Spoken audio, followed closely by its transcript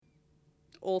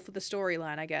all for the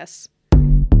storyline, I guess.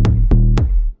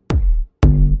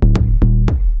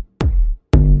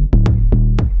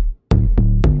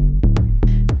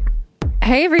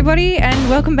 Hey everybody, and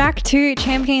welcome back to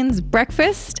Champions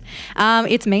Breakfast.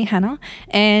 It's me, Hannah,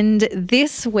 and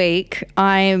this week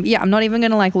I'm not even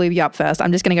going to lube you up first.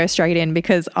 I'm just going to go straight in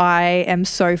because I am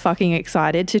so fucking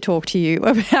excited to talk to you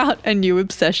about a new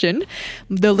obsession.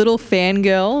 The little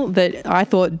fangirl that I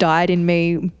thought died in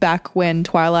me back when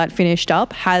Twilight finished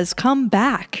up has come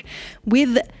back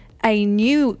with a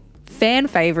new fan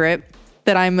favorite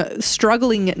that I'm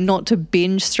struggling not to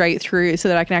binge straight through so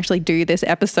that I can actually do this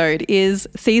episode is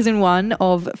season 1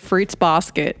 of Fruits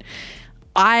Basket.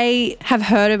 I had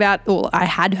heard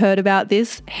about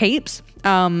this heaps,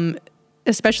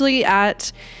 especially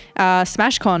at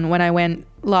SmashCon when I went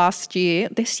This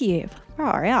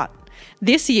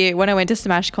year when I went to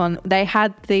SmashCon, they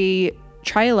had the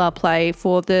trailer play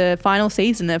for the final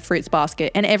season of Fruits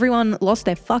Basket and everyone lost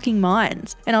their fucking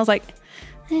minds. And I was like,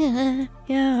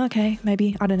 yeah, okay,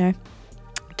 maybe, I don't know.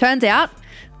 Turns out,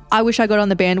 I wish I got on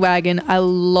the bandwagon a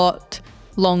long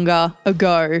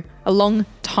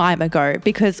time ago,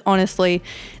 because honestly,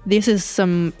 this is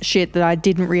some shit that I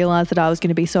didn't realize that I was going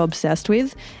to be so obsessed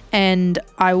with. And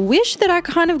I wish that I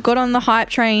kind of got on the hype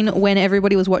train when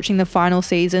everybody was watching the final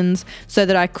seasons so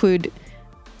that I could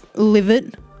live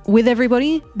it with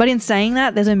everybody. But in saying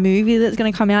that, there's a movie that's going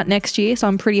to come out next year, so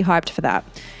I'm pretty hyped for that.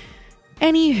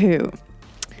 Anywho,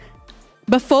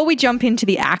 before we jump into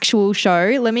the actual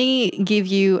show, let me give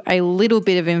you a little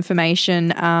bit of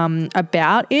information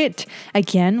about it.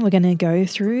 Again, we're going to go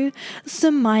through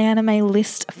some My Anime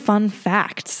List fun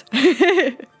facts.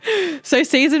 So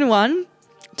season 1,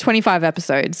 25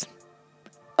 episodes.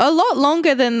 A lot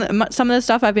longer than some of the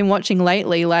stuff I've been watching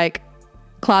lately, like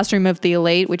Classroom of the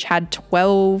Elite, which had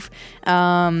 12.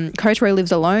 Kotaro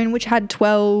Lives Alone, which had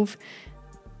 12.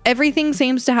 Everything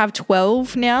seems to have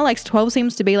 12 now. 12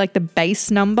 seems to be the base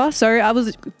number. So I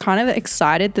was kind of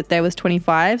excited that there was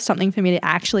 25, something for me to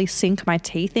actually sink my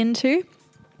teeth into.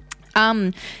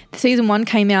 Season 1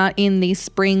 came out in the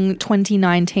spring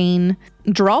 2019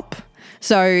 drop.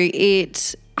 So I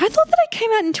thought that it came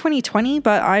out in 2020,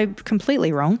 but I'm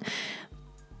completely wrong.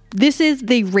 This is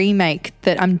the remake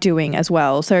that I'm doing as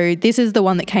well. So this is the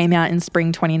one that came out in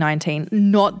spring 2019,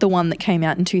 not the one that came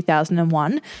out in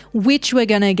 2001, which we're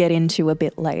going to get into a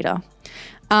bit later.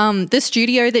 The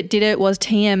studio that did it was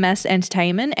TMS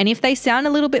Entertainment, and if they sound a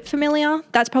little bit familiar,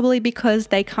 that's probably because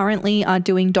they currently are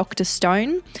doing Dr.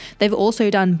 Stone. They've also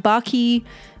done Baki,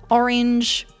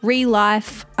 Orange,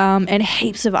 Re-Life, and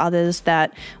heaps of others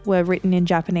that were written in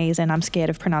Japanese, and I'm scared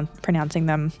of pronouncing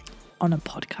them on a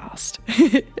podcast.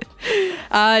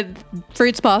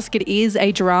 Fruits Basket is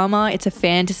a drama. It's a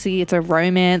fantasy. It's a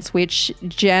romance, which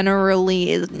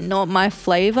generally is not my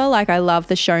flavor. I love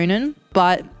the shonen,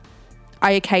 but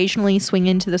I occasionally swing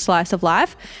into the slice of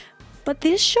life. But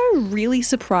this show really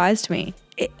surprised me.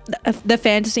 The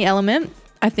fantasy element,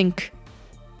 I think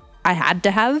I had to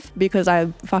have because I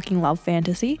fucking love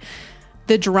fantasy.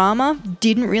 The drama,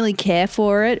 didn't really care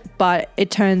for it, but it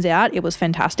turns out it was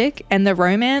fantastic. And the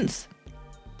romance,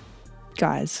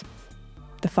 guys,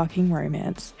 the fucking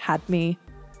romance had me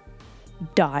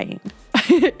dying.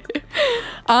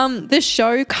 The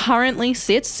show currently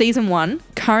sits, season 1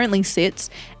 currently sits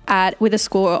with a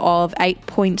score of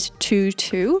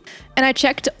 8.22. And I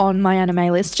checked on My Anime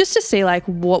List just to see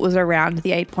what was around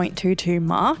the 8.22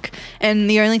 mark. And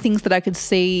the only things that I could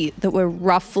see that were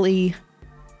roughly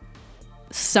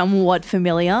somewhat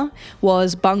familiar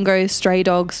was Bungo Stray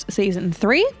Dogs season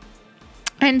 3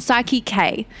 and Psyche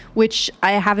K, which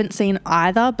I haven't seen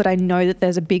either, but I know that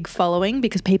there's a big following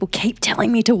because people keep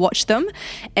telling me to watch them.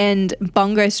 And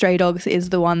Bungo Stray Dogs is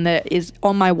the one that is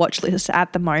on my watch list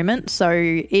at the moment, so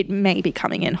it may be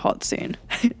coming in hot soon.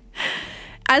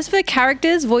 As for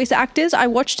characters, voice actors, I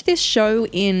watched this show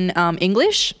in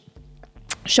English,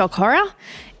 shock horror,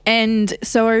 and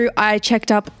so I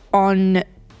checked up on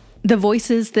the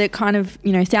voices that kind of,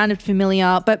 sounded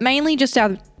familiar, but mainly just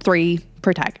our 3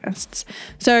 protagonists.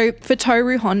 So for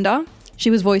Toru Honda,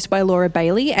 she was voiced by Laura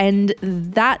Bailey, and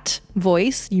that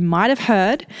voice you might have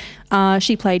heard.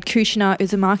 She played Kushina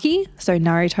Uzumaki, so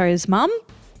Naruto's mum,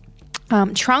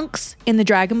 Trunks in the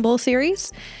Dragon Ball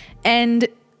series, and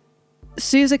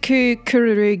Suzaku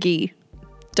Kururugi.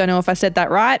 Don't know if I said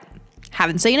that right.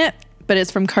 Haven't seen it, but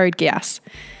it's from Code Geass.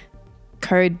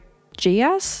 Code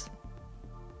Geass?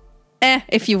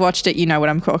 If you watched it, you know what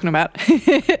I'm talking about.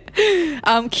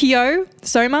 Kyo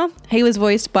Soma, he was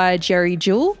voiced by Jerry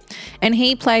Jewell, and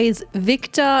he plays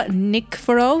Viktor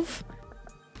Nikiforov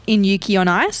in Yuki on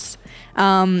Ice,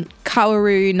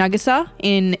 Kaoru Nagisa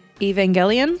in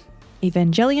Evangelion,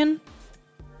 Evangelion.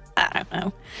 I don't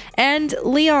know. And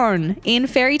Leon in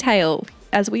Fairy Tail,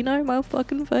 as we know, my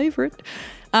fucking favorite.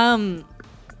 And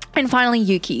finally,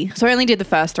 Yuki. So I only did the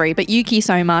first three, but Yuki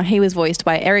Soma, he was voiced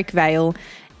by Eric Vale,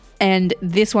 and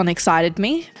this one excited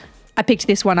me. I picked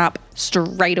this one up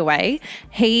straight away.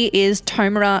 He is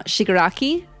Tomura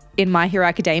Shigaraki in My Hero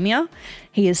Academia.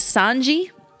 He is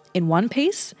Sanji in One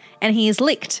Piece, and he is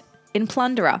Licht in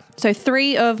Plunderer. So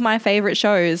 3 of my favorite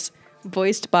shows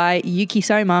voiced by Yuki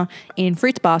Soma in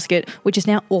Fruits Basket, which is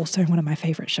now also one of my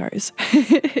favorite shows.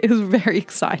 It was very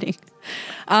exciting.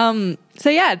 So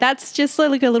yeah, that's just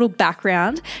like a little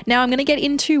background. Now I'm going to get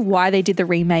into why they did the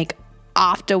remake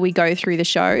after we go through the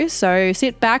show. So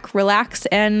sit back, relax,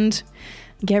 and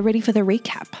get ready for the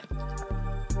recap.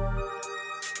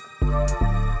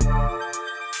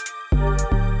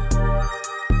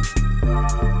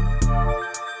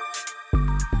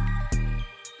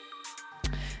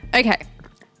 Okay,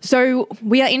 so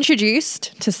we are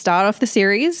introduced to start off the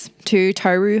series to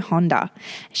Toru Honda.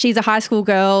 She's a high school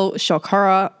girl, shock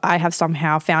horror. I have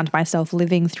somehow found myself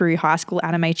living through high school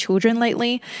anime children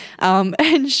lately,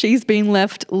 and she's been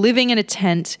left living in a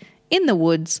tent in the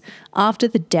woods after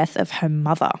the death of her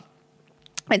mother.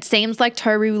 It seems like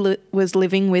Toru was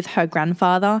living with her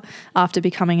grandfather after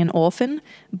becoming an orphan,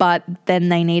 but then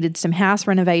they needed some house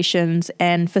renovations,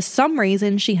 and for some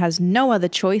reason she has no other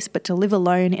choice but to live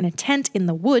alone in a tent in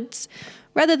the woods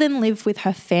rather than live with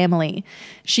her family.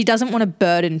 She doesn't want to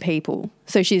burden people,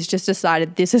 so she's just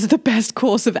decided this is the best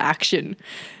course of action.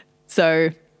 So,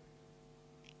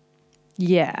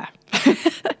 yeah.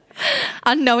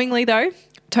 Unknowingly though,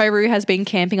 Toru has been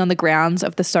camping on the grounds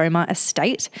of the Soma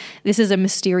estate. This is a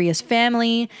mysterious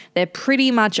family. They're pretty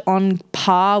much on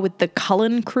par with the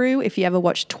Cullen crew if you ever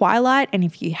watched Twilight, and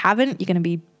if you haven't, you're going to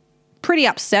be pretty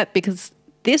upset because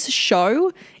this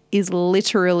show is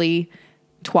literally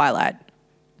Twilight.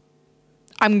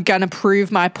 I'm going to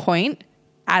prove my point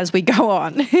as we go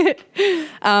on.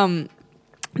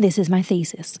 This is my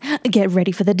thesis. Get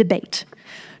ready for the debate.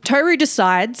 Toru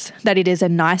decides that it is a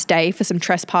nice day for some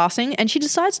trespassing, and she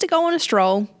decides to go on a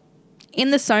stroll in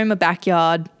the Soma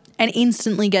backyard and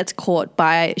instantly gets caught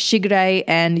by Shigure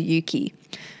and Yuki.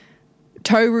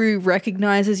 Toru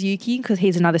recognizes Yuki because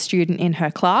he's another student in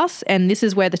her class, and this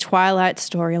is where the Twilight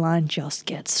storyline just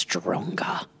gets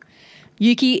stronger.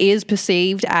 Yuki is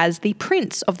perceived as the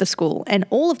prince of the school, and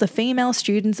all of the female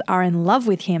students are in love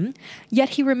with him, yet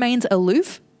he remains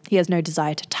aloof. He has no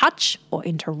desire to touch or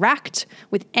interact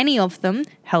with any of them.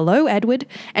 Hello, Edward.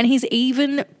 And he's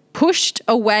even pushed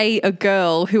away a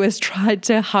girl who has tried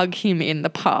to hug him in the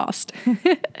past.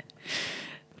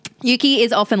 Yuki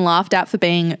is often laughed at for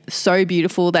being so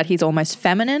beautiful that he's almost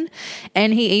feminine,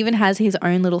 and he even has his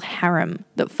own little harem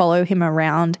that follow him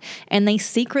around, and they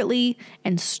secretly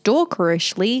and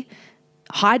stalkerishly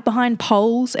hide behind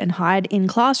poles and hide in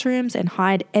classrooms and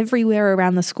hide everywhere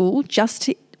around the school just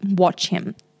to watch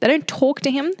him. They don't talk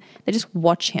to him, they just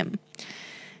watch him.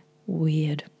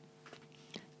 Weird.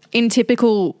 In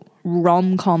typical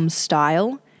rom-com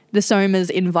style, the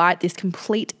Somas invite this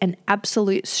complete and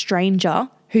absolute stranger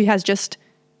who has just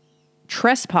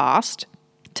trespassed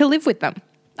to live with them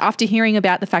after hearing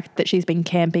about the fact that she's been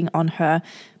camping on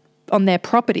their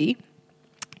property,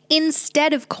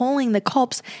 instead of calling the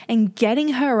cops and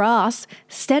getting her ass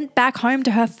sent back home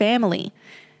to her family.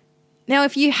 Now,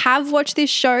 if you have watched this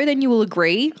show, then you will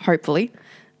agree, hopefully,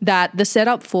 that the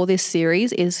setup for this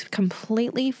series is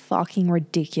completely fucking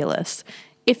ridiculous.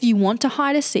 If you want to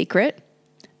hide a secret,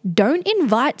 don't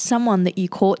invite someone that you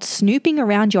caught snooping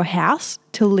around your house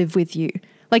to live with you.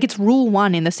 Like, it's rule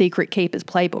 1 in the Secret Keeper's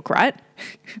playbook, right?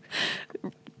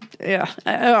 Yeah,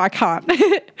 I can't.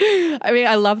 I mean,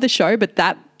 I love the show, but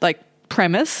that,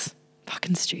 premise,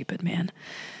 fucking stupid, man.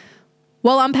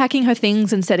 While unpacking her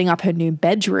things and setting up her new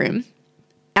bedroom,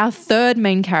 our third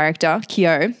main character,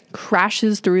 Kyo,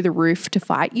 crashes through the roof to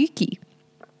fight Yuki.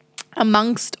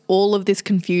 Amongst all of this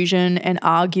confusion and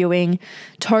arguing,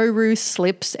 Toru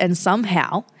slips and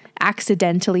somehow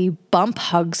accidentally bump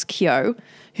hugs Kyo,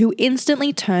 who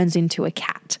instantly turns into a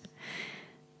cat.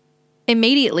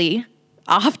 Immediately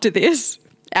after this,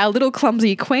 our little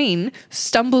clumsy queen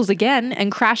stumbles again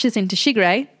and crashes into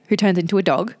Shigure, who turns into a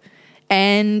dog,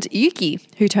 and Yuki,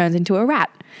 who turns into a rat.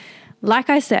 Like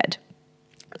I said,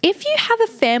 if you have a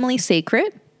family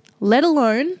secret, let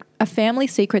alone a family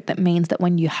secret that means that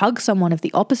when you hug someone of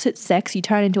the opposite sex, you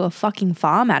turn into a fucking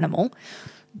farm animal,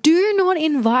 do not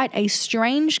invite a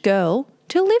strange girl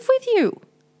to live with you.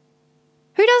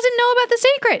 Who doesn't know about the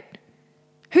secret?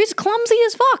 Who's clumsy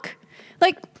as fuck?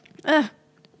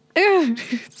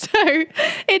 So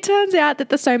it turns out that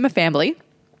the Soma family,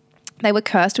 They were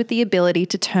cursed with the ability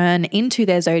to turn into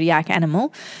their zodiac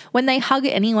animal when they hug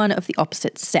anyone of the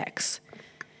opposite sex.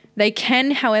 They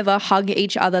can, however, hug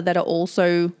each other that are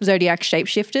also zodiac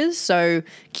shapeshifters. So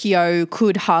Kyo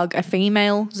could hug a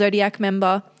female zodiac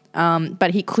member,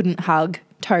 but he couldn't hug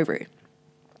Toru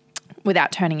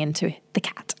without turning into the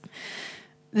cat.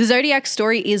 The zodiac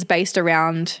story is based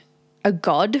around a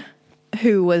god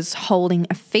who was holding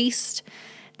a feast.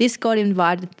 This god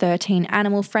invited 13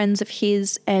 animal friends of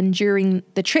his, and during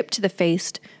the trip to the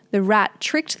feast, the rat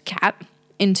tricked the cat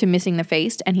into missing the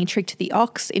feast, and he tricked the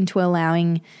ox into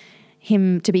allowing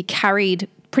him to be carried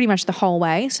pretty much the whole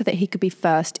way so that he could be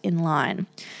first in line.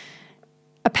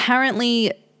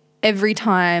 Apparently, every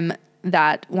time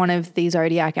that one of the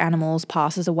zodiac animals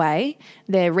passes away,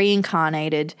 they're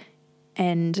reincarnated,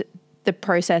 and the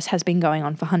process has been going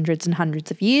on for hundreds and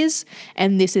hundreds of years,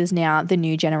 and this is now the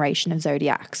new generation of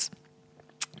zodiacs.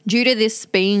 Due to this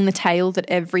being the tale that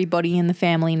everybody in the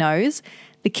family knows,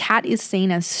 the cat is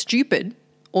seen as stupid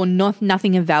or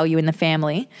nothing of value in the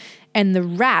family, and the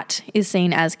rat is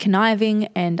seen as conniving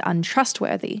and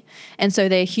untrustworthy. And so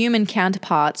their human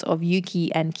counterparts of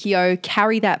Yuki and Kyo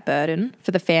carry that burden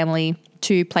for the family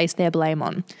to place their blame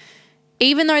on.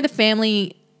 Even though the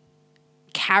family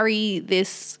carry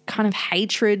this kind of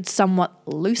hatred, somewhat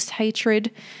loose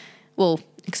hatred, well,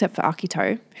 except for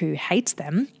Akito, who hates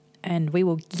them, and we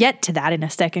will get to that in a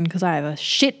second because I have a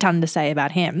shit ton to say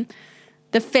about him.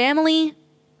 The family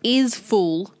is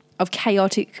full of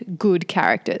chaotic good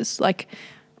characters. Like,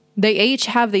 they each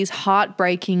have these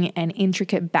heartbreaking and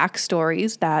intricate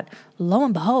backstories that, lo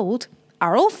and behold,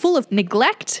 are all full of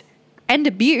neglect and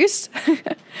abuse.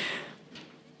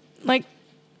 Like,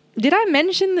 did I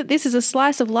mention that this is a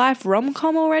slice of life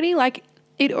rom-com already? Like,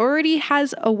 it already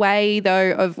has a way,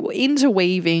 though, of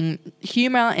interweaving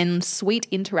humor and sweet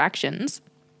interactions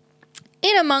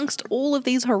in amongst all of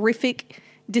these horrific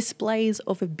displays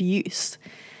of abuse.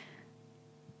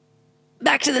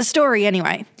 Back to the story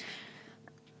anyway.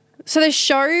 So the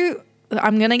show,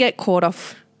 I'm going to get caught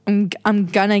off. I'm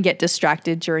going to get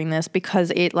distracted during this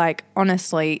because it, like,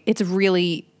 honestly,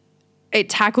 it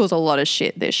tackles a lot of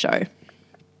shit, this show.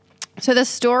 So the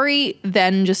story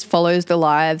then just follows the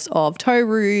lives of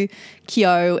Toru,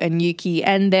 Kyo, and Yuki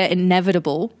and their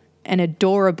inevitable and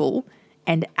adorable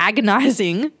and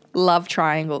agonizing love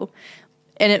triangle.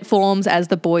 And it forms as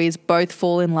the boys both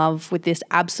fall in love with this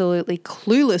absolutely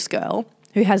clueless girl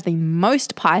who has the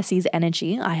most Pisces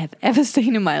energy I have ever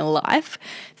seen in my life.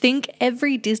 Think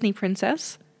every Disney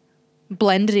princess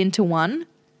blended into one.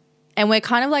 And we're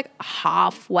kind of like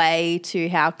halfway to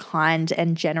how kind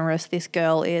and generous this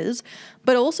girl is,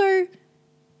 but also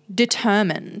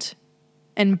determined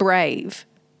and brave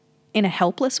in a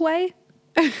helpless way.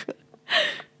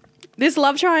 This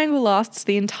love triangle lasts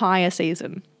the entire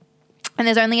season. And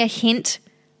there's only a hint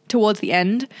towards the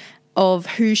end of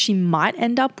who she might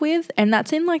end up with. And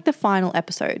that's in like the final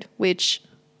episode, which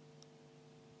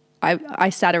I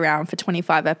sat around for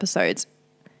 25 episodes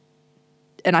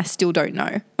and I still don't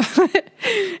know.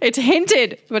 It's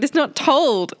hinted, but it's not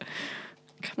told.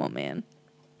 Come on, man.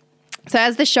 So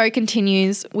as the show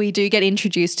continues, we do get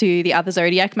introduced to the other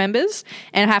Zodiac members.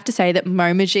 And I have to say that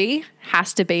Momoji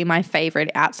has to be my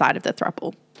favourite outside of the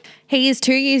throuple. He is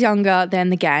 2 years younger than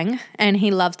the gang and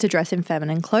he loves to dress in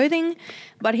feminine clothing,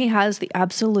 but he has the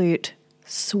absolute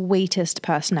sweetest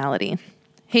personality.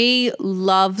 He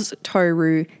loves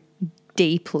Toru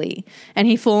deeply and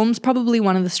he forms probably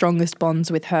one of the strongest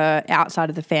bonds with her outside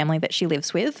of the family that she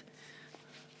lives with.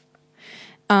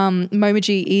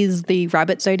 Momoji is the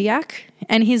rabbit zodiac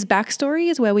and his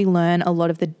backstory is where we learn a lot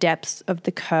of the depths of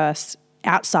the curse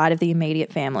outside of the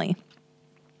immediate family.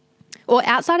 Or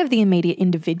outside of the immediate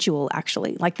individual,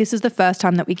 actually. Like, this is the first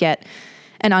time that we get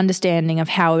an understanding of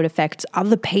how it affects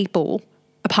other people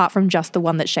apart from just the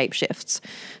one that shapeshifts.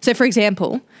 So, for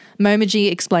example,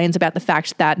 Momoji explains about the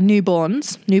fact that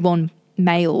newborn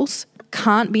males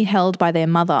can't be held by their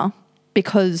mother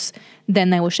because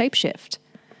then they will shapeshift.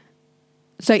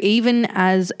 So even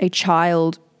as a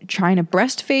child trying to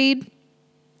breastfeed,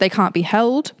 they can't be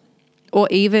held, or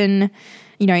even,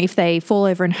 you know, if they fall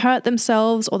over and hurt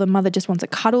themselves or the mother just wants a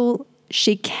cuddle,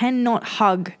 she cannot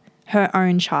hug her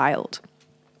own child.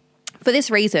 For this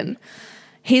reason,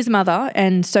 his mother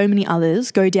and so many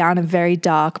others go down a very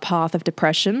dark path of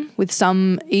depression, with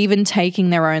some even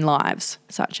taking their own lives,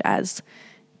 such as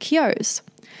Kyo's.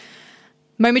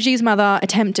 Momoji's mother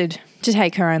attempted to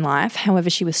take her own life, however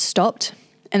she was stopped,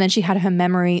 and then she had her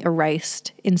memory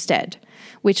erased instead,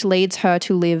 which leads her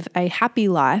to live a happy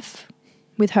life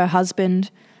with her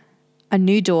husband, a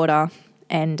new daughter,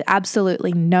 and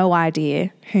absolutely no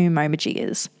idea who Momoji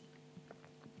is.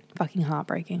 Fucking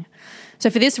heartbreaking.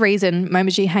 So for this reason,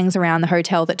 Momiji hangs around the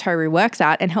hotel that Toru works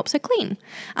at and helps her clean.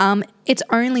 It's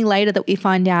only later that we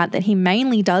find out that he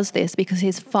mainly does this because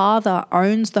his father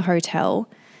owns the hotel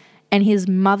and his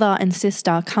mother and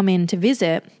sister come in to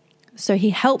visit. So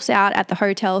he helps out at the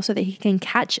hotel so that he can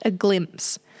catch a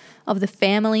glimpse of the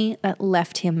family that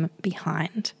left him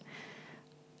behind.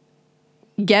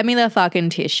 Get me the fucking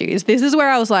tissues. This is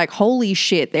where I was like, holy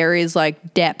shit, there is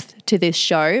like depth to this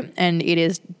show and it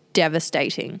is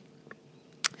devastating.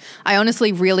 I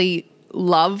honestly really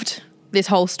loved this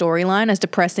whole storyline, as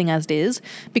depressing as it is,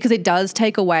 because it does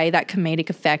take away that comedic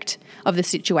effect of the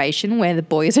situation where the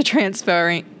boys are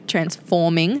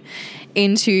transforming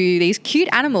into these cute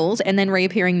animals and then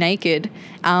reappearing naked.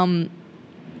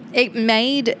 It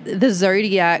made the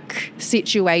Zodiac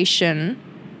situation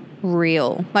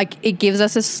real. Like, it gives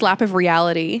us a slap of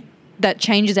reality that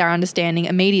changes our understanding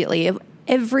immediately of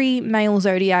every male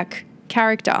Zodiac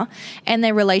character and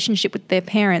their relationship with their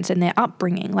parents and their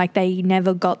upbringing. Like, they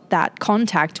never got that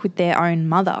contact with their own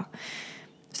mother.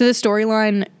 So the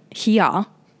storyline here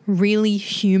really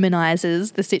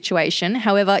humanizes the situation.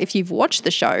 However, if you've watched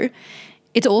the show,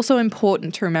 it's also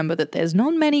important to remember that there's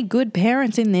not many good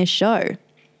parents in this show.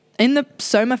 In the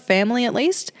Soma family, at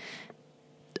least,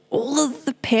 all of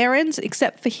the parents,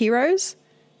 except for Heroes,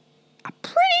 are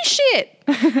pretty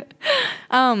shit.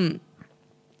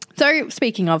 So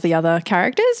speaking of the other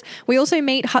characters, we also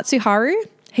meet Hatsuharu.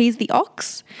 He's the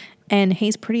ox, and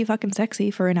he's pretty fucking sexy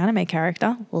for an anime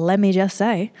character, let me just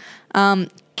say.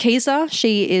 Kisa,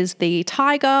 she is the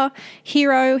tiger.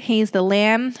 Hiro, he's the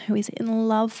lamb who is in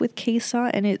love with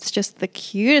Kisa, and it's just the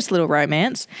cutest little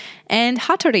romance. And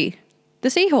Hattori, the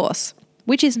seahorse,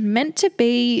 which is meant to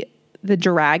be the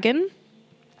dragon.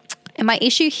 And my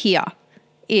issue here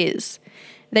is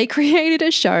they created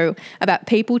a show about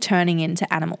people turning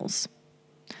into animals.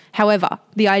 However,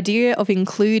 the idea of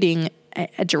including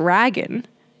a dragon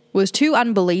was too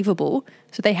unbelievable,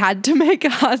 so they had to make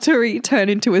Hattori turn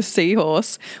into a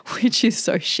seahorse, which is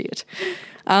so shit.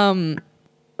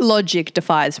 Logic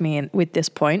defies me with this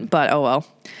point, but oh well.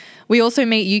 We also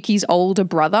meet Yuki's older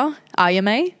brother,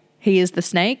 Ayame. He is the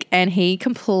snake, and he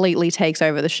completely takes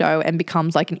over the show and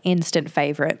becomes like an instant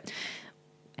favorite.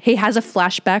 He has a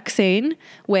flashback scene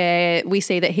where we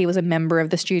see that he was a member of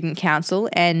the student council,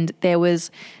 and there was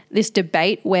this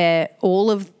debate where all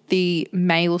of the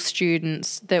male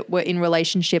students that were in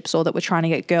relationships or that were trying to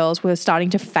get girls were starting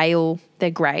to fail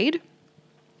their grade.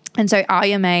 And so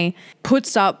Ayame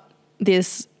puts up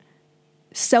this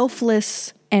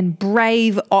selfless and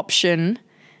brave option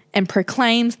and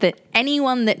proclaims that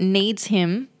anyone that needs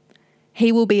him,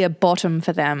 he will be a bottom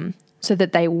for them, so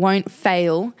that they won't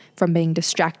fail from being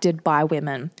distracted by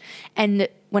women. And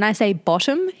when I say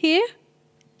bottom here,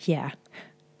 yeah,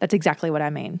 that's exactly what I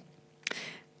mean.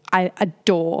 I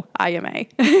adore Ayame.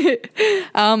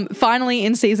 Finally,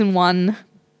 in season 1,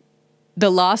 the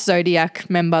last Zodiac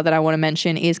member that I want to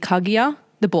mention is Kaguya,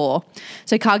 the boar.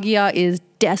 So Kaguya is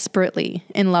desperately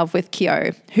in love with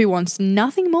Kyo, who wants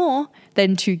nothing more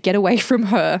than to get away from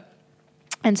her.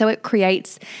 And so it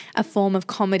creates a form of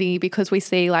comedy because we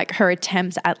see like her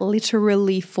attempts at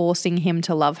literally forcing him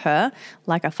to love her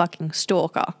like a fucking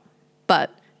stalker.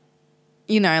 But,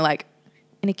 you know, like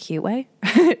in a cute way.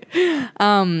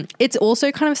 It's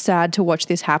also kind of sad to watch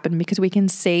this happen because we can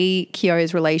see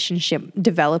Kyo's relationship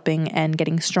developing and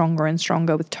getting stronger and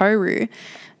stronger with Toru.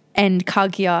 And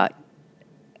Kaguya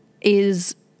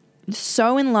is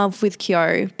so in love with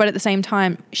Kyo, but at the same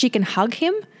time, she can hug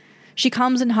him. She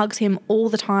comes and hugs him all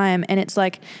the time, and it's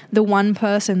like the one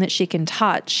person that she can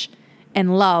touch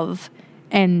and love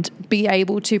and be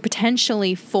able to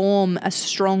potentially form a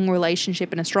strong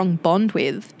relationship and a strong bond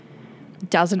with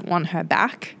doesn't want her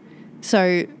back.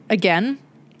 So again,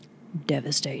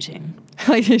 devastating.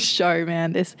 Like this show,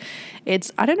 man,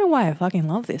 I don't know why I fucking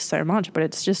love this so much, but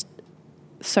it's just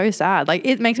so sad. Like,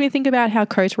 it makes me think about how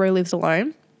Kotaro lives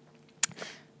alone.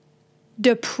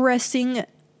 Depressing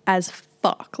as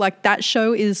fuck. Like, that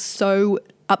show is so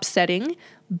upsetting,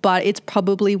 but it's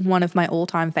probably one of my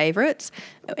all-time favorites.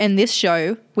 And this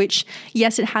show, which,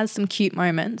 yes, it has some cute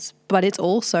moments, but it's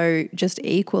also just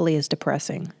equally as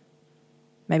depressing.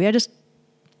 Maybe I just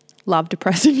love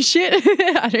depressing shit.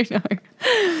 I don't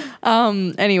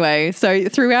know. Anyway, so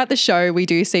throughout the show, we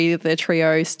do see the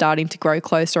trio starting to grow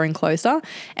closer and closer.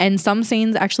 And some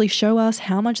scenes actually show us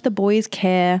how much the boys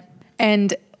care,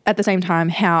 and at the same time,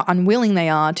 how unwilling they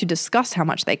are to discuss how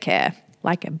much they care,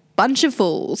 like a bunch of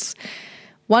fools.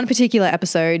 One particular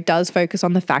episode does focus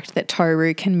on the fact that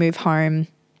Toru can move home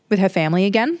with her family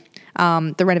again.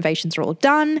 The renovations are all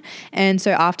done. And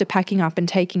so after packing up and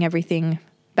taking everything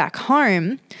back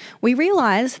home, we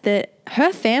realize that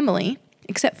her family,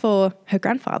 except for her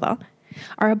grandfather,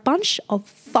 are a bunch of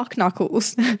fuck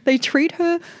knuckles. They treat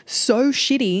her so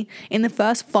shitty in the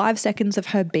first 5 seconds of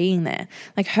her being there.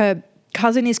 Like, her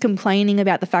cousin is complaining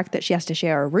about the fact that she has to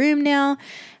share a room now.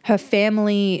 Her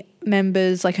family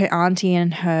members, like her auntie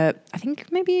and her, I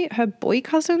think maybe her boy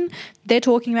cousin, they're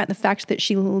talking about the fact that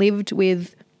she lived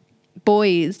with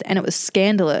boys and it was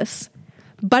scandalous.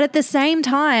 But at the same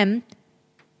time,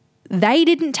 they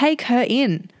didn't take her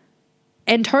in.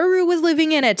 And Toru was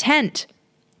living in a tent.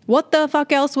 What the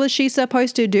fuck else was she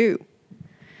supposed to do?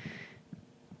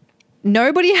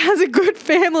 Nobody has a good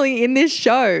family in this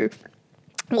show.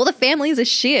 All the families are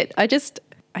shit. I just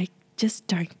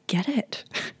don't get it.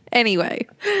 Anyway,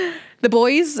 the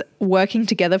boys working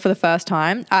together for the first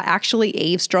time are actually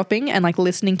eavesdropping and like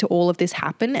listening to all of this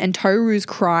happen. And Toru's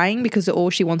crying because all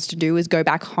she wants to do is go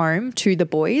back home to the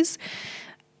boys.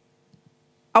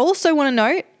 I also want to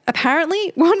note,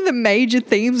 apparently one of the major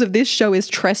themes of this show is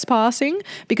trespassing,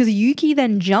 because Yuki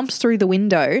then jumps through the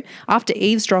window after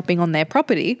eavesdropping on their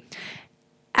property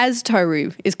as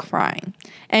Toru is crying.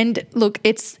 And look,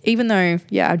 it's, even though,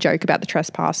 I joke about the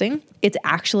trespassing, it's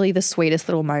actually the sweetest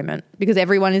little moment because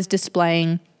everyone is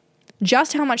displaying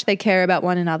just how much they care about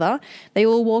one another. They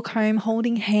all walk home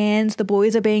holding hands. The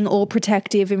boys are being all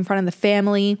protective in front of the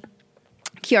family.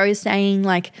 Kyo's saying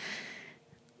like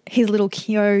his little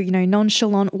Kyo,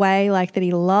 nonchalant way, like that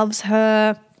he loves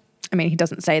her. I mean, he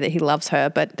doesn't say that he loves her,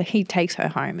 but he takes her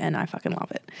home and I fucking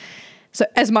love it. So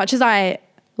as much as I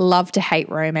love to hate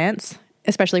romance,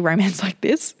 especially romance like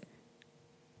this,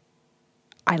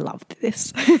 I loved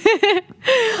this.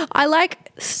 I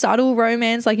like subtle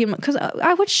romance, like, because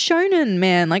I watch shonen,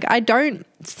 man. Like, I don't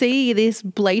see this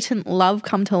blatant love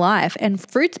come to life. And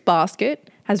Fruits Basket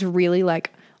has really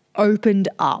like opened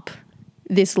up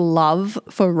this love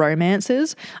for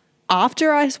romances.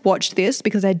 After I watched this,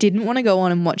 because I didn't want to go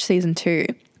on and watch season 2,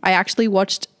 I actually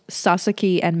watched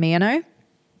Sasaki and Miyano.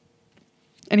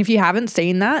 And if you haven't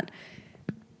seen that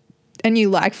and you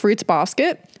like Fruits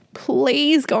Basket,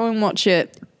 please go and watch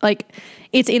it. Like,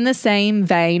 it's in the same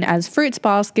vein as Fruits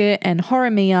Basket and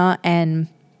Horimiya and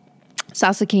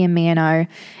Sasaki and Miyano.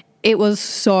 It was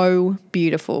so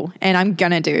beautiful. And I'm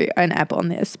going to do an app on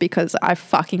this because I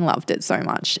fucking loved it so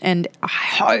much. And I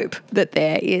hope that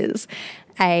there is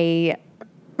a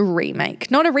remake.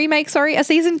 Not a remake, sorry, a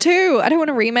season 2. I don't want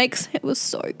a remake. It was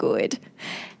so good.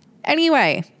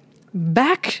 Anyway,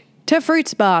 back to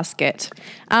Fruits Basket.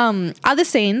 Other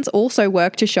scenes also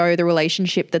work to show the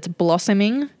relationship that's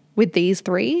blossoming with these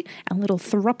three, a little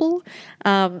throuple,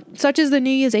 such as the New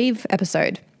Year's Eve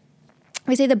episode.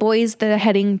 We see the boys that are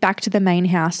heading back to the main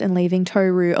house and leaving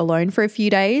Toru alone for a few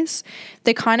days.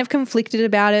 They're kind of conflicted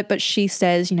about it, but she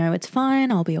says, it's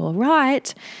fine, I'll be all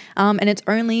right. And it's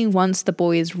only once the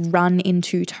boys run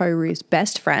into Toru's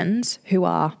best friends, who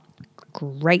are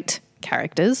great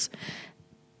characters,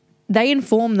 they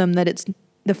inform them that it's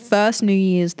the first New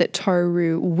Year's that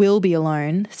Toru will be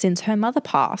alone since her mother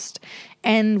passed.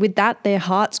 And with that, their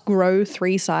hearts grow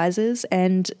 3 sizes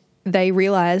and they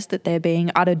realize that they're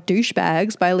being utter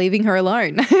douchebags by leaving her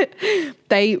alone.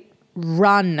 They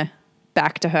run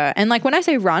back to her. And like when I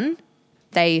say run,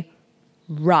 they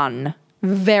run.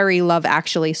 Very Love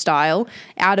Actually style.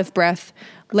 Out of breath,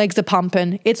 legs are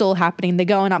pumping. It's all happening. They're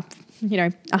going up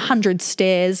 100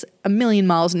 stairs, 1,000,000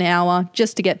 miles an hour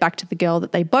just to get back to the girl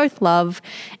that they both love.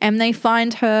 And they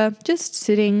find her just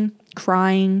sitting,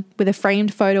 crying with a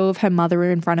framed photo of her mother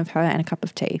in front of her and a cup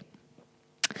of tea.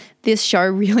 This show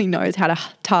really knows how to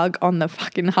tug on the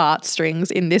fucking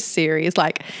heartstrings in this series.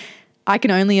 Like, I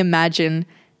can only imagine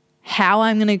how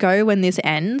I'm going to go when this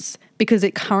ends, because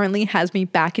it currently has me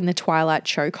back in the Twilight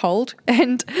chokehold.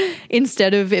 And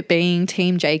instead of it being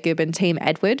Team Jacob and Team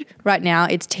Edward, right now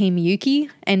it's Team Yuki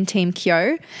and Team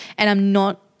Kyo. And I'm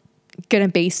not going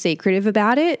to be secretive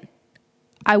about it.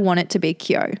 I want it to be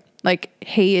Kyo. Like,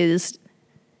 he's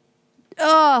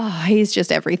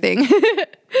just everything.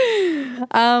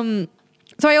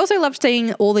 So I also loved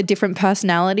seeing all the different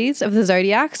personalities of the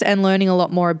Zodiacs and learning a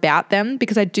lot more about them,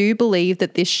 because I do believe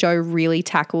that this show really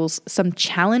tackles some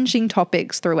challenging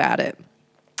topics throughout it.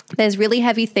 There's really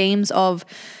heavy themes of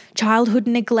childhood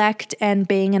neglect and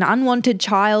being an unwanted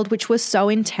child, which was so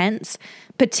intense,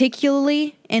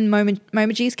 particularly in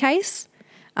Momoji's case,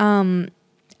 and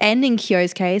in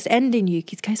Kyo's case, and in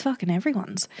Yuki's case, fucking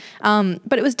everyone's.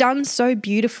 But it was done so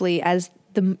beautifully as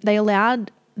they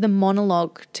allowed the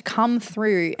monologue to come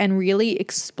through and really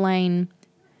explain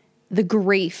the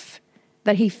grief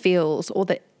that he feels, or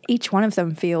that each one of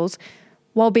them feels,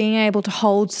 while being able to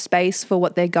hold space for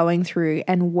what they're going through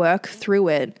and work through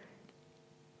it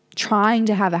trying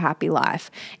to have a happy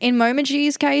life. In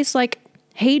Momoji's case, like,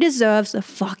 he deserves the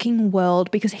fucking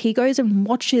world because he goes and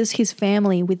watches his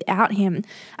family without him,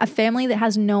 a family that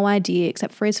has no idea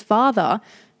except for his father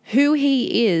who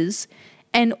he is,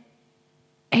 and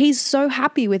he's so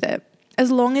happy with it. As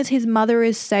long as his mother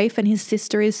is safe and his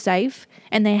sister is safe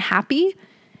and they're happy,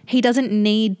 he doesn't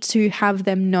need to have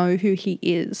them know who he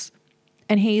is.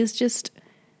 And he's just,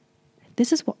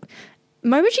 this is what,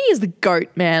 Momoji is the GOAT,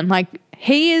 man. Like,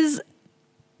 he is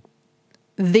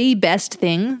the best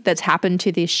thing that's happened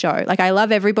to this show. Like, I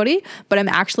love everybody, but I'm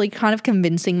actually kind of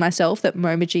convincing myself that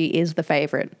Momoji is the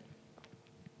favorite.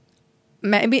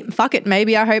 Maybe, fuck it,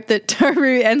 maybe I hope that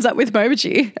Toru ends up with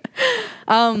Momoji.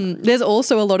 There's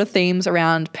also a lot of themes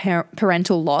around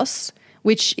parental loss,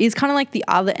 which is kind of like the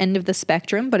other end of the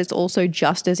spectrum, but it's also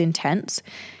just as intense.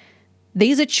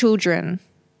 These are children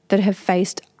that have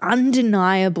faced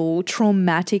undeniable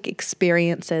traumatic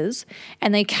experiences,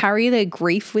 and they carry their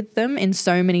grief with them in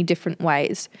so many different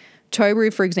ways.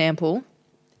 Toru, for example,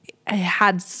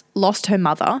 had lost her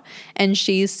mother, and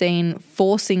she's seen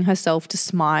forcing herself to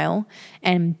smile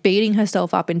and beating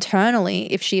herself up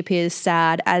internally if she appears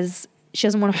sad, as she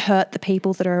doesn't want to hurt the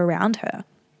people that are around her.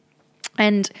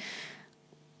 And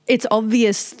it's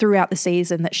obvious throughout the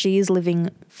season that she is living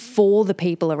for the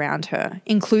people around her,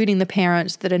 including the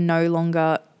parents that are no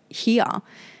longer here.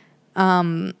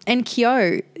 And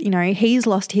Kyo, you know, he's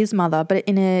lost his mother, but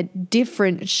in a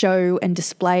different show and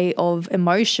display of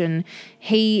emotion,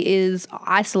 he is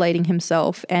isolating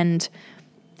himself and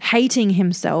hating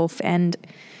himself and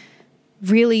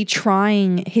really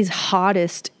trying his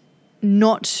hardest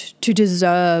not to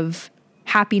deserve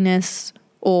happiness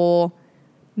or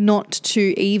not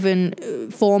to even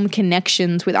form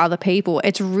connections with other people.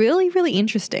 It's really, really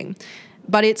interesting.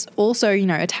 But it's also, you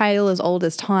know, a tale as old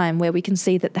as time, where we can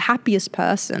see that the happiest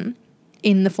person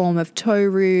in the form of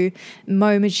Toru,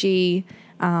 Momoji,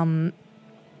 I'm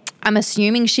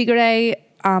assuming Shigure,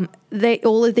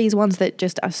 all of these ones that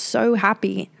just are so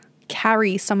happy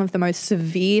carry some of the most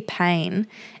severe pain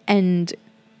and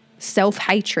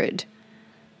self-hatred.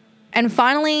 And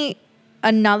finally,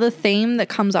 another theme that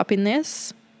comes up in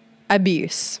this,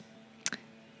 abuse.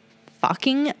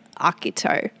 Fucking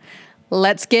Akito.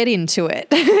 Let's get into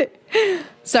it.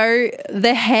 So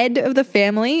the head of the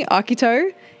family,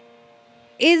 Akito,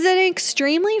 is an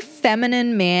extremely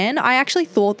feminine man. I actually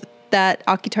thought that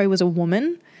Akito was a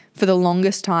woman for the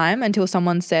longest time until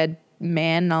someone said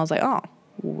man, and I was like, oh,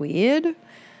 weird.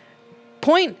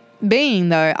 Point being,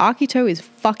 though, Akito is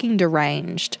fucking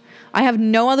deranged. I have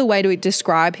no other way to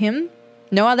describe him,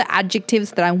 no other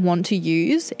adjectives that I want to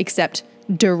use except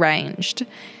deranged.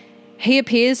 He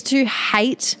appears to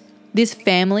hate this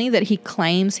family that he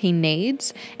claims he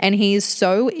needs, and he is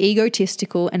so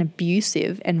egotistical and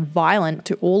abusive and violent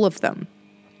to all of them.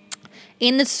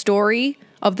 In the story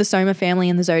of the Soma family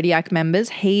and the Zodiac members,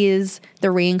 he is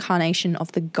the reincarnation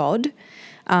of the god.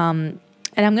 And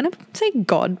I'm going to say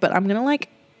god, but I'm going to like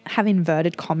have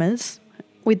inverted commas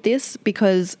with this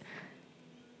because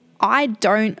I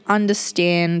don't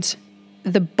understand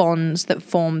the bonds that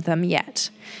form them yet.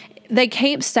 They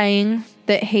keep saying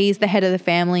that he's the head of the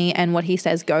family and what he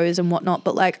says goes and whatnot,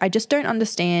 but like, I just don't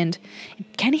understand.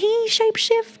 Can he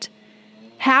shapeshift?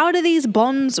 How do these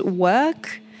bonds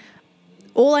work?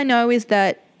 All I know is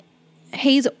that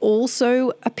he's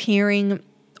also appearing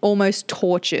almost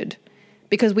tortured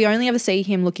because we only ever see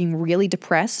him looking really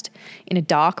depressed in a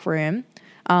dark room,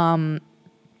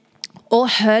 or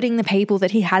hurting the people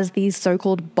that he has these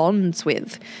so-called bonds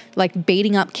with, like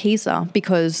beating up Kisa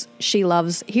because she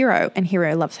loves Hiro and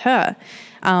Hiro loves her.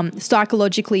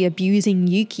 Psychologically abusing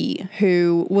Yuki,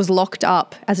 who was locked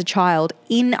up as a child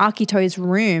in Akito's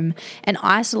room and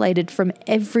isolated from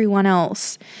everyone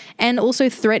else, and also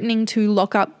threatening to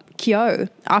lock up Kyo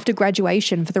after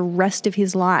graduation for the rest of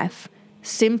his life,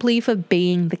 simply for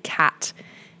being the cat.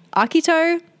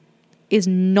 Akito is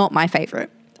not my favorite.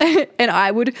 And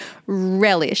I would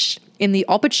relish in the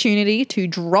opportunity to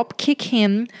drop kick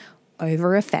him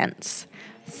over a fence.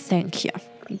 Thank you.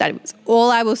 That is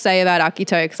all I will say about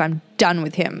Akito because I'm done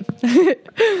with him.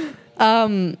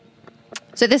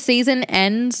 So the season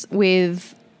ends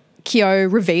with Kyo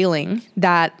revealing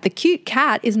that the cute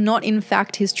cat is not in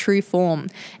fact his true form,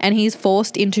 and he's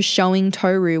forced into showing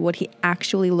Toru what he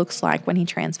actually looks like when he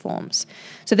transforms.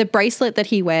 So the bracelet that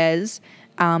he wears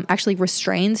actually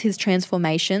restrains his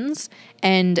transformations,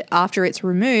 and after it's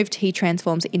removed, he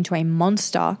transforms into a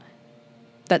monster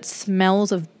that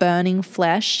smells of burning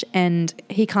flesh, and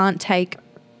he can't take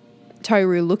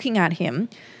Toru looking at him,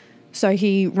 so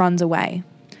he runs away.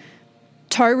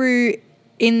 Toru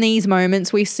in these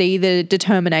moments, we see the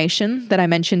determination that I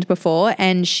mentioned before,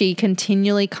 and she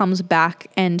continually comes back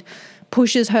and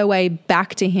pushes her way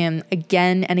back to him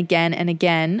again and again and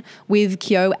again, with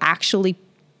Kyo actually,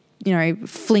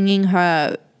 flinging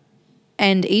her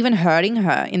and even hurting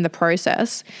her in the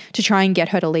process to try and get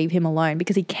her to leave him alone,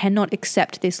 because he cannot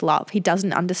accept this love. He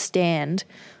doesn't understand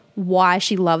why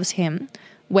she loves him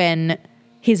when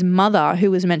his mother,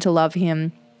 who was meant to love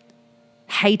him,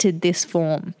 hated this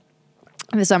form.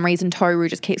 And for some reason, Toru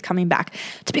just keeps coming back.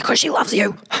 It's because she loves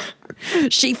you.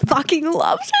 She fucking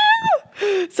loves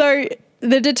him. So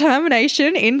the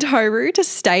determination in Toru to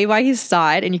stay by his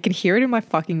side, and you can hear it in my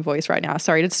fucking voice right now.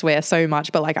 Sorry to swear so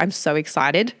much, but I'm so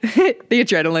excited. The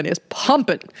adrenaline is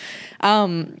pumping.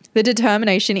 The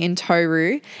determination in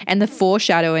Toru and the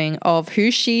foreshadowing of who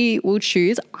she will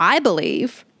choose, I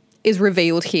believe, is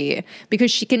revealed here,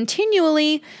 because she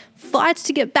continually fights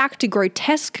to get back to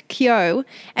grotesque Kyo,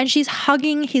 and she's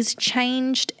hugging his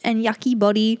changed and yucky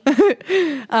body.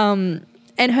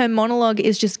 And her monologue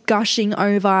is just gushing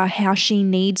over how she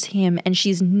needs him, and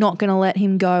she's not going to let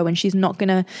him go, and she's not going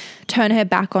to turn her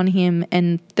back on him,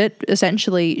 and that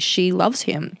essentially she loves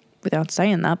him, without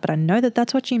saying that, but I know that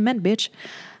that's what she meant, bitch.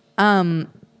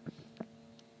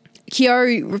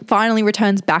 Kyo finally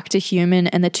returns back to human,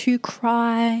 and the two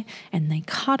cry and they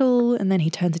cuddle, and then he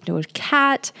turns into a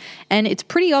cat, and it's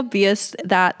pretty obvious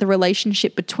that the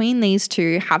relationship between these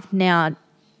two have now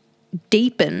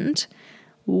deepened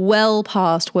well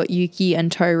past what Yuki and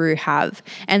Toru have.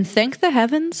 And thank the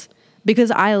heavens,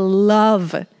 because I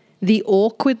love the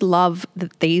awkward love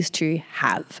that these two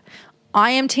have.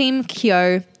 I am team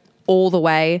Kyo all the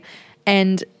way,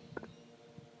 and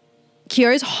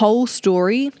Kyo's whole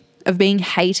story of being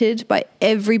hated by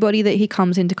everybody that he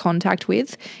comes into contact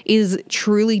with is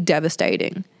truly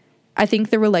devastating. I think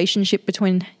the relationship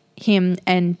between him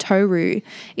and Toru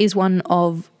is one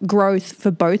of growth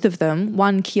for both of them.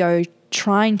 One, Kyo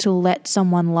trying to let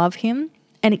someone love him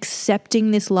and accepting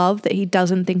this love that he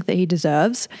doesn't think that he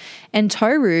deserves, and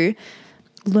Toru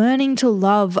learning to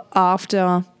love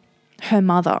after her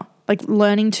mother,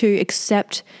 learning to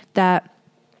accept that,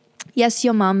 yes,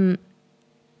 your mum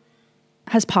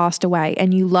has passed away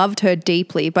and you loved her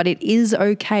deeply, but it is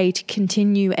okay to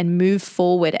continue and move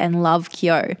forward and love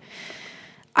Kyo.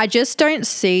 I just don't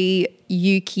see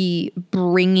Yuki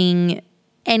bringing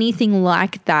anything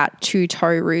like that to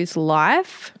Toru's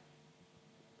life,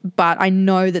 but I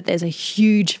know that there's a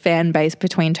huge fan base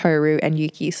between Toru and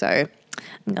Yuki, so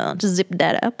I'm going to zip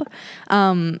that up.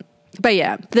 But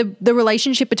yeah, the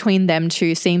relationship between them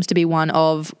two seems to be one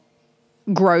of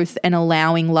growth and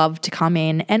allowing love to come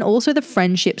in, and also the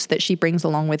friendships that she brings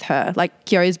along with her.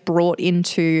 Kyo's brought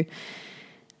into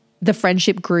the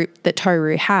friendship group that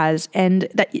Toru has, and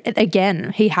that,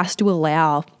 again, he has to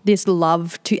allow this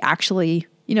love to actually,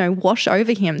 wash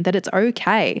over him, that it's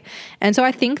okay. And so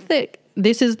I think that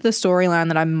this is the storyline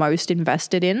that I'm most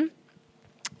invested in.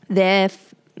 Their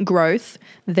growth,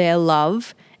 their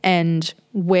love, and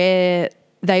where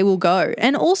they will go.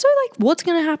 And also what's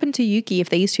going to happen to Yuki if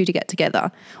these two to get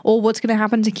together, or what's going to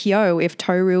happen to Kyo if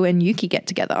Toru and Yuki get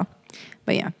together.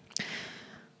 But yeah.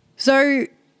 So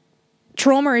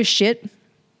trauma is shit.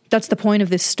 That's the point of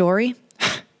this story.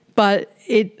 But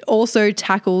it also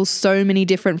tackles so many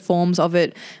different forms of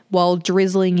it while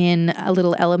drizzling in a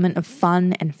little element of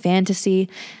fun and fantasy.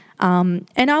 And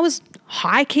I was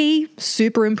high-key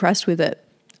super impressed with it.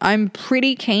 I'm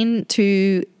pretty keen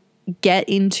to get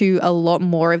into a lot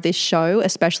more of this show,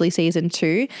 especially season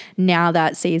 2, now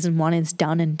that season 1 is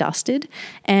done and dusted.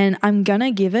 And I'm going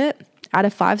to give it, out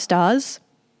of 5 stars,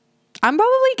 I'm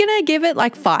probably going to give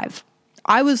it 5.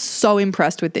 I was so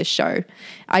impressed with this show.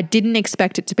 I didn't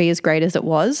expect it to be as great as it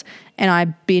was, and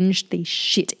I binged the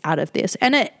shit out of this.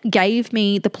 And it gave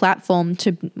me the platform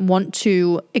to want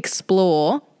to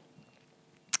explore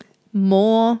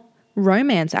more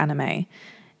romance anime.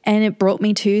 And it brought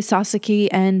me to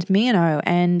Sasaki and Miyano.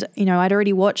 And, I'd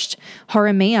already watched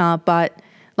Horimiya, but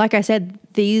like I said,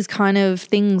 these kind of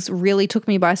things really took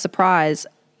me by surprise.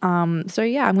 So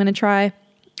yeah, I'm going to try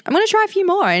a few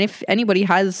more. And if anybody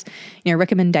has,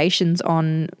 recommendations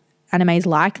on animes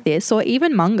like this, or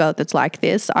even manga that's like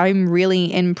this, I'm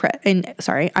really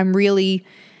I'm really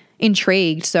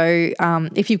intrigued. So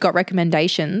if you've got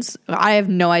recommendations, I have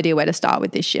no idea where to start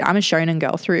with this shit. I'm a shonen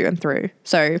girl through and through.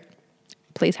 So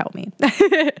please help me.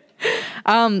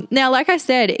 Now, like I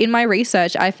said, in my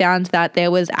research, I found that there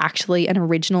was actually an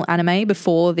original anime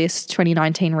before this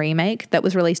 2019 remake that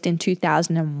was released in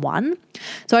 2001.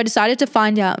 So I decided to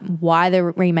find out why the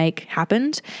remake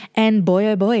happened. And boy,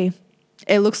 oh boy,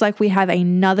 it looks like we have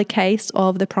another case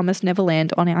of The Promised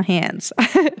Neverland on our hands.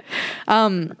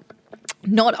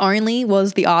 Not only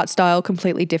was the art style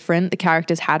completely different, the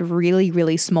characters had really,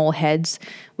 really small heads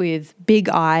with big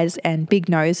eyes and big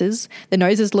noses. The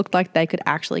noses looked like they could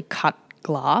actually cut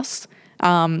glass,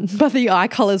 but the eye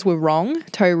colors were wrong.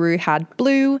 Toru had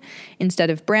blue instead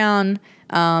of brown.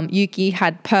 Yuki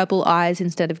had purple eyes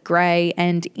instead of grey,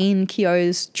 and in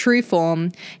Kyo's true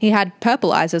form, he had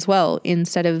purple eyes as well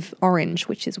instead of orange,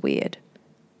 which is weird.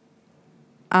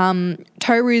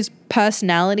 Toru's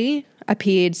personality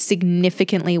appeared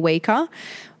significantly weaker.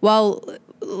 Well,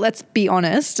 let's be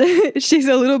honest, she's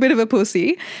a little bit of a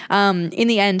pussy. In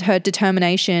the end, her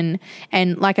determination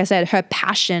and, like I said, her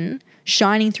passion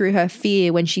shining through her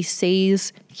fear when she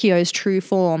sees Kyo's true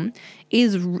form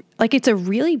is like, it's a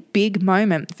really big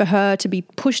moment for her to be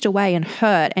pushed away and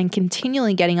hurt and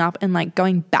continually getting up and like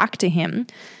going back to him.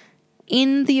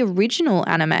 In the original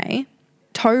anime,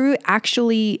 Toru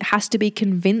actually has to be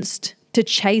convinced to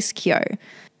chase Kyo.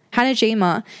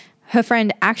 Hanajima, her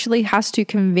friend, actually has to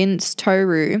convince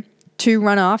Toru to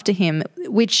run after him,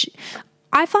 which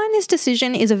I find this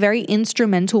decision is a very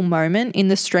instrumental moment in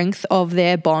the strength of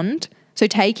their bond. So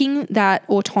taking that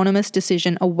autonomous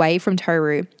decision away from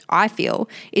Toru, I feel,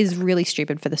 is really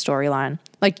stupid for the storyline.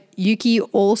 Like, Yuki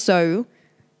also,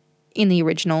 in the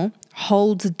original,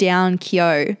 holds down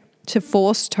Kyo to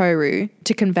force Toru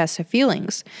to confess her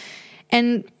feelings.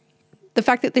 And the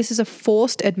fact that this is a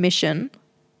forced admission,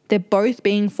 they're both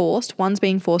being forced. One's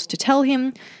being forced to tell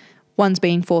him, one's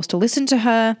being forced to listen to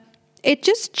her. It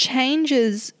just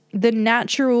changes the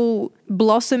natural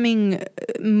blossoming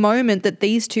moment that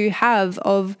these two have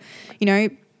of, you know,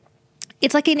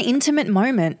 it's like an intimate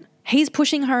moment. He's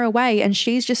pushing her away and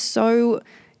she's just so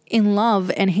in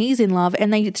love and he's in love,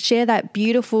 and they share that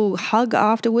beautiful hug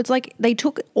afterwards. Like, they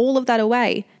took all of that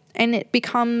away and it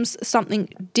becomes something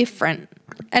different.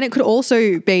 And it could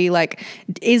also be like,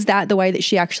 is that the way that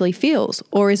she actually feels?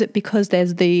 Or is it because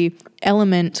there's the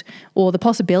element or the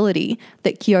possibility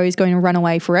that Kyo is going to run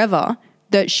away forever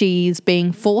that she's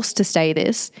being forced to say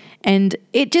this? And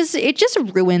it just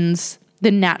ruins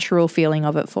the natural feeling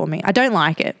of it for me. I don't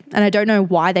like it. And I don't know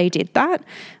why they did that,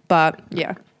 but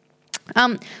yeah.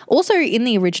 Also in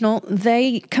the original,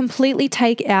 they completely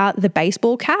take out the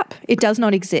baseball cap. It does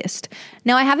not exist.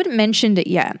 Now, I haven't mentioned it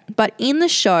yet, but in the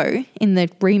show, in the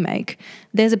remake,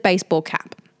 there's a baseball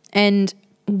cap. And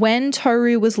when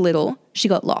Toru was little, she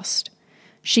got lost.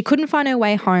 She couldn't find her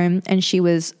way home and she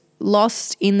was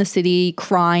lost in the city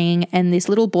crying, and this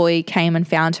little boy came and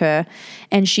found her,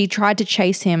 and she tried to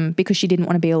chase him because she didn't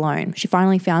want to be alone. She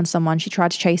finally found someone. She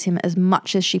tried to chase him as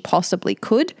much as she possibly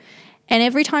could. And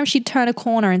every time she'd turn a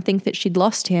corner and think that she'd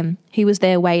lost him, he was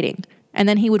there waiting. And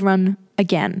then he would run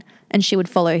again and she would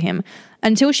follow him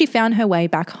until she found her way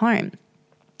back home.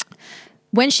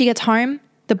 When she gets home,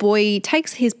 the boy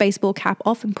takes his baseball cap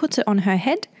off and puts it on her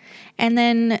head, and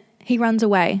then he runs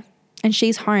away and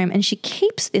she's home and she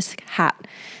keeps this hat.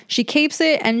 She keeps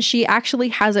it and she actually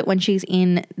has it when she's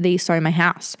in the Soma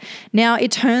house. Now,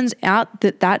 it turns out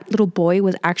that that little boy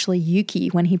was actually Yuki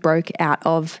when he broke out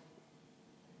of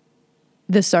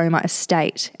the Soma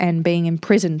estate and being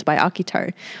imprisoned by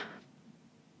Akito.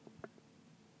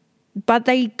 But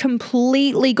they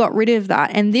completely got rid of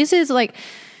that. And this is like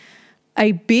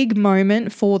a big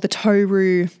moment for the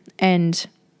Toru and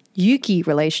Yuki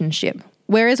relationship.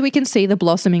 Whereas we can see the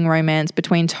blossoming romance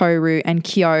between Toru and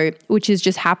Kyo, which is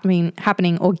just happening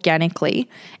organically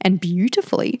and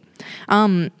beautifully.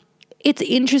 It's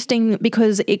interesting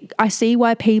because I see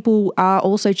why people are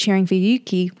also cheering for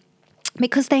Yuki,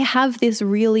 because they have this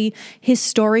really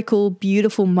historical,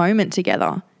 beautiful moment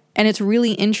together. And it's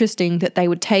really interesting that they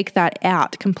would take that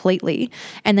out completely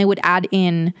and they would add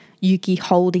in Yuki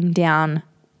holding down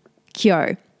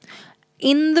Kyo.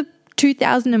 In the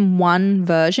 2001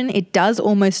 version, it does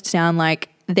almost sound like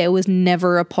there was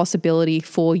never a possibility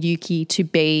for Yuki to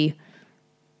be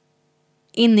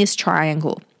in this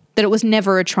triangle. That it was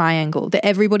never a triangle, that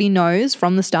everybody knows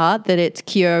from the start that it's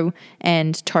Kyo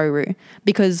and Toru.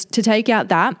 Because to take out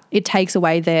that, it takes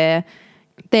away their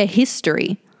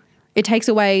history. It takes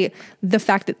away the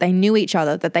fact that they knew each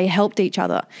other, that they helped each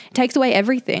other. It takes away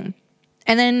everything.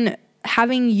 And then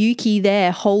having Yuki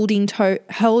there holding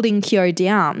Kyo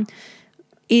down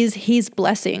is his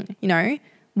blessing, you know?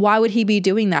 Why would he be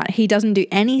doing that? He doesn't do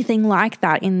anything like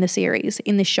that in the series,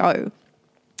 in the show.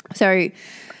 So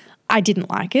I didn't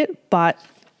like it, but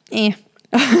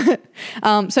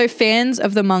so fans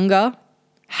of the manga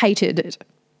hated it.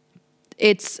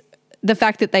 It's the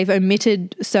fact that they've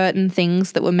omitted certain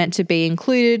things that were meant to be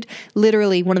included,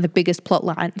 literally one of the biggest plot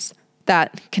lines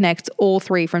that connects all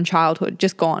three from childhood,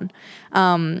 just gone.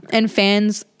 And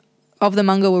fans of the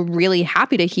manga were really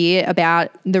happy to hear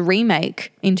about the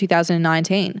remake in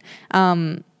 2019.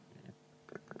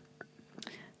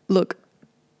 Look,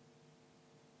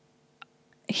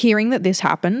 hearing that this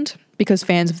happened because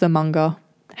fans of the manga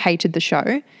hated the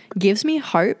show gives me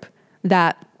hope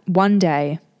that one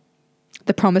day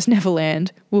The Promised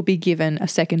Neverland will be given a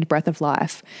second breath of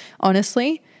life.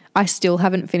 Honestly, I still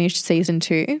haven't finished season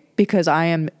 2 because I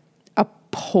am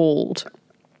appalled.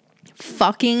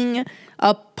 Fucking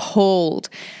appalled.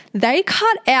 They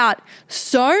cut out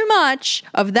so much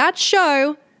of that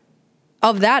show,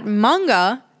 of that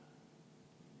manga,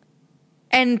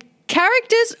 and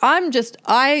characters.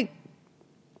 I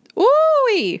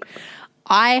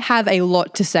have a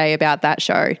lot to say about that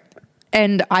show,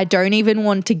 and I don't even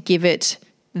want to give it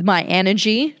my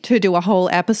energy to do a whole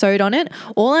episode on it.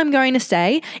 All I'm going to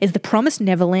say is The Promised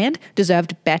Neverland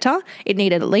deserved better. It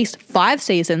needed at least 5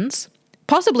 seasons,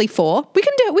 possibly 4. We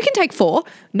can take 4,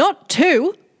 not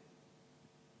 2.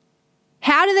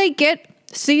 How do they get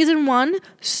season 1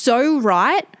 so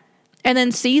right, and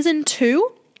then season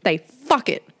 2 they fuck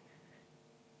it?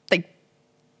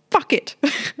 Fuck it.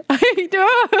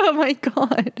 Oh my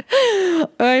God.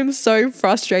 I'm so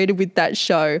frustrated with that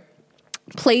show.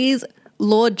 Please,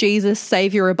 Lord Jesus,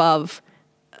 Savior above.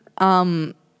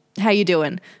 How you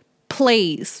doing?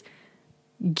 Please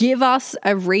give us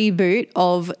a reboot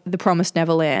of The Promised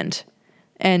Neverland.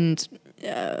 And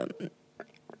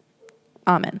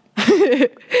amen.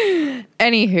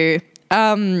 Anywho,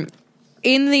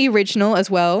 in the original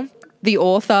as well, the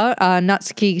author,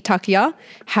 Natsuki Takuya,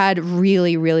 had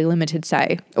really, really limited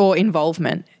say or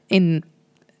involvement in,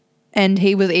 and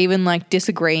he was even like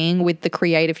disagreeing with the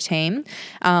creative team.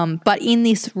 But in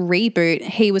this reboot,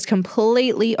 he was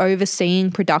completely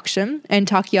overseeing production, and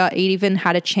Takuya even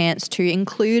had a chance to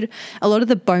include a lot of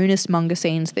the bonus manga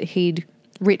scenes that he'd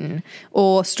written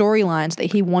or storylines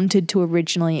that he wanted to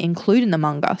originally include in the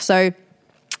manga. So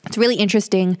it's really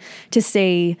interesting to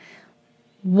see.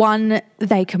 One,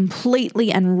 they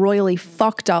completely and royally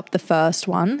fucked up the first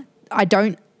one. I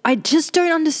just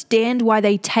don't understand why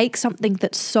they take something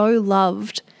that's so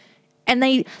loved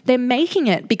and they're making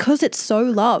it because it's so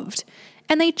loved,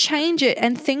 and they change it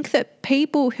and think that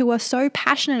people who are so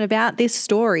passionate about this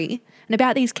story and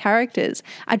about these characters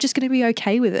are just going to be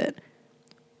okay with it.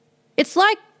 It's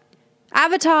like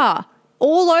Avatar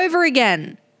all over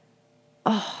again.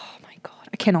 Oh my God.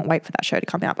 I cannot wait for that show to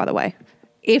come out, by the way.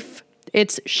 If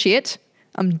it's shit,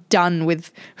 I'm done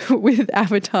with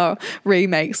Avatar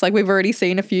remakes. Like, we've already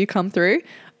seen a few come through.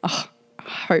 Oh, I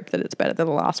hope that it's better than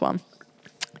the last one.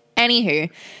 Anywho,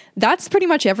 that's pretty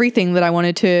much everything that I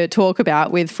wanted to talk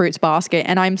about with Fruits Basket,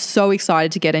 and I'm so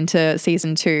excited to get into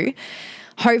season 2.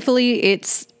 Hopefully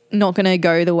it's not going to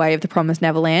go the way of The Promised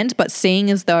Neverland, but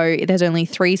seeing as though there's only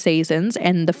 3 seasons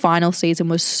and the final season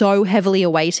was so heavily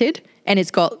awaited, and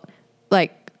it's got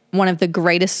like one of the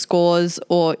greatest scores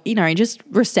or, you know, just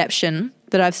reception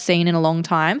that I've seen in a long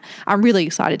time, I'm really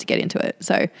excited to get into it.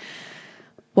 So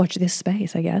watch this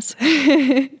space, I guess.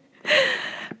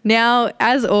 Now,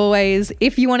 as always,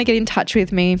 if you want to get in touch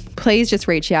with me, please just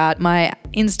reach out. My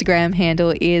Instagram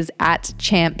handle is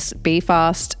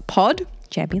 @champsbefastpod.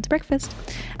 Champions Breakfast.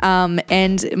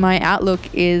 And my Outlook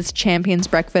is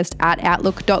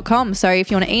championsbreakfast@outlook.com. So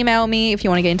if you want to email me, if you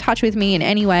want to get in touch with me in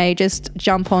any way, just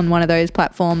jump on one of those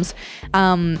platforms.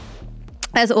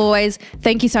 As always,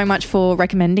 thank you so much for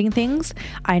recommending things.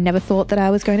 I never thought that I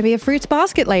was going to be a Fruits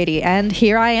Basket lady, and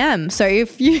here I am. So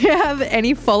if you have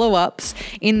any follow-ups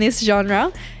in this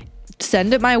genre,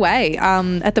 send it my way.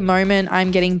 At the moment,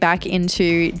 I'm getting back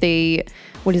into the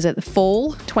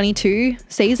fall 22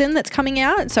 season that's coming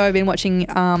out. So I've been watching,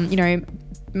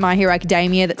 My Hero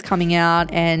Academia that's coming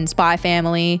out, and Spy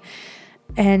Family.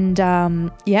 And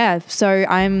so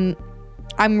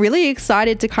I'm really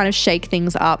excited to kind of shake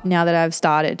things up now that I've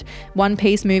started. One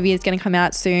Piece movie is going to come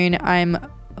out soon. I'm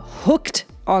hooked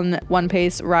on One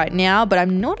Piece right now, but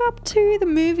I'm not up to the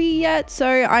movie yet. So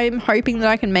I'm hoping that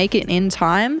I can make it in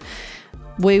time.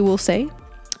 We will see.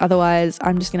 Otherwise,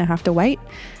 I'm just going to have to wait.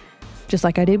 Just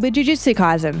like I did with Jujutsu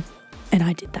Kaisen. And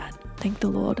I did that. Thank the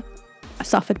Lord. I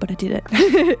suffered, but I did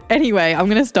it. Anyway, I'm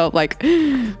going to stop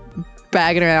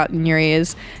bagging her out in your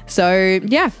ears. So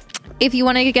yeah, if you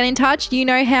want to get in touch, you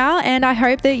know how. And I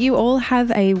hope that you all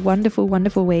have a wonderful,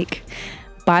 wonderful week.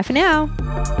 Bye for now.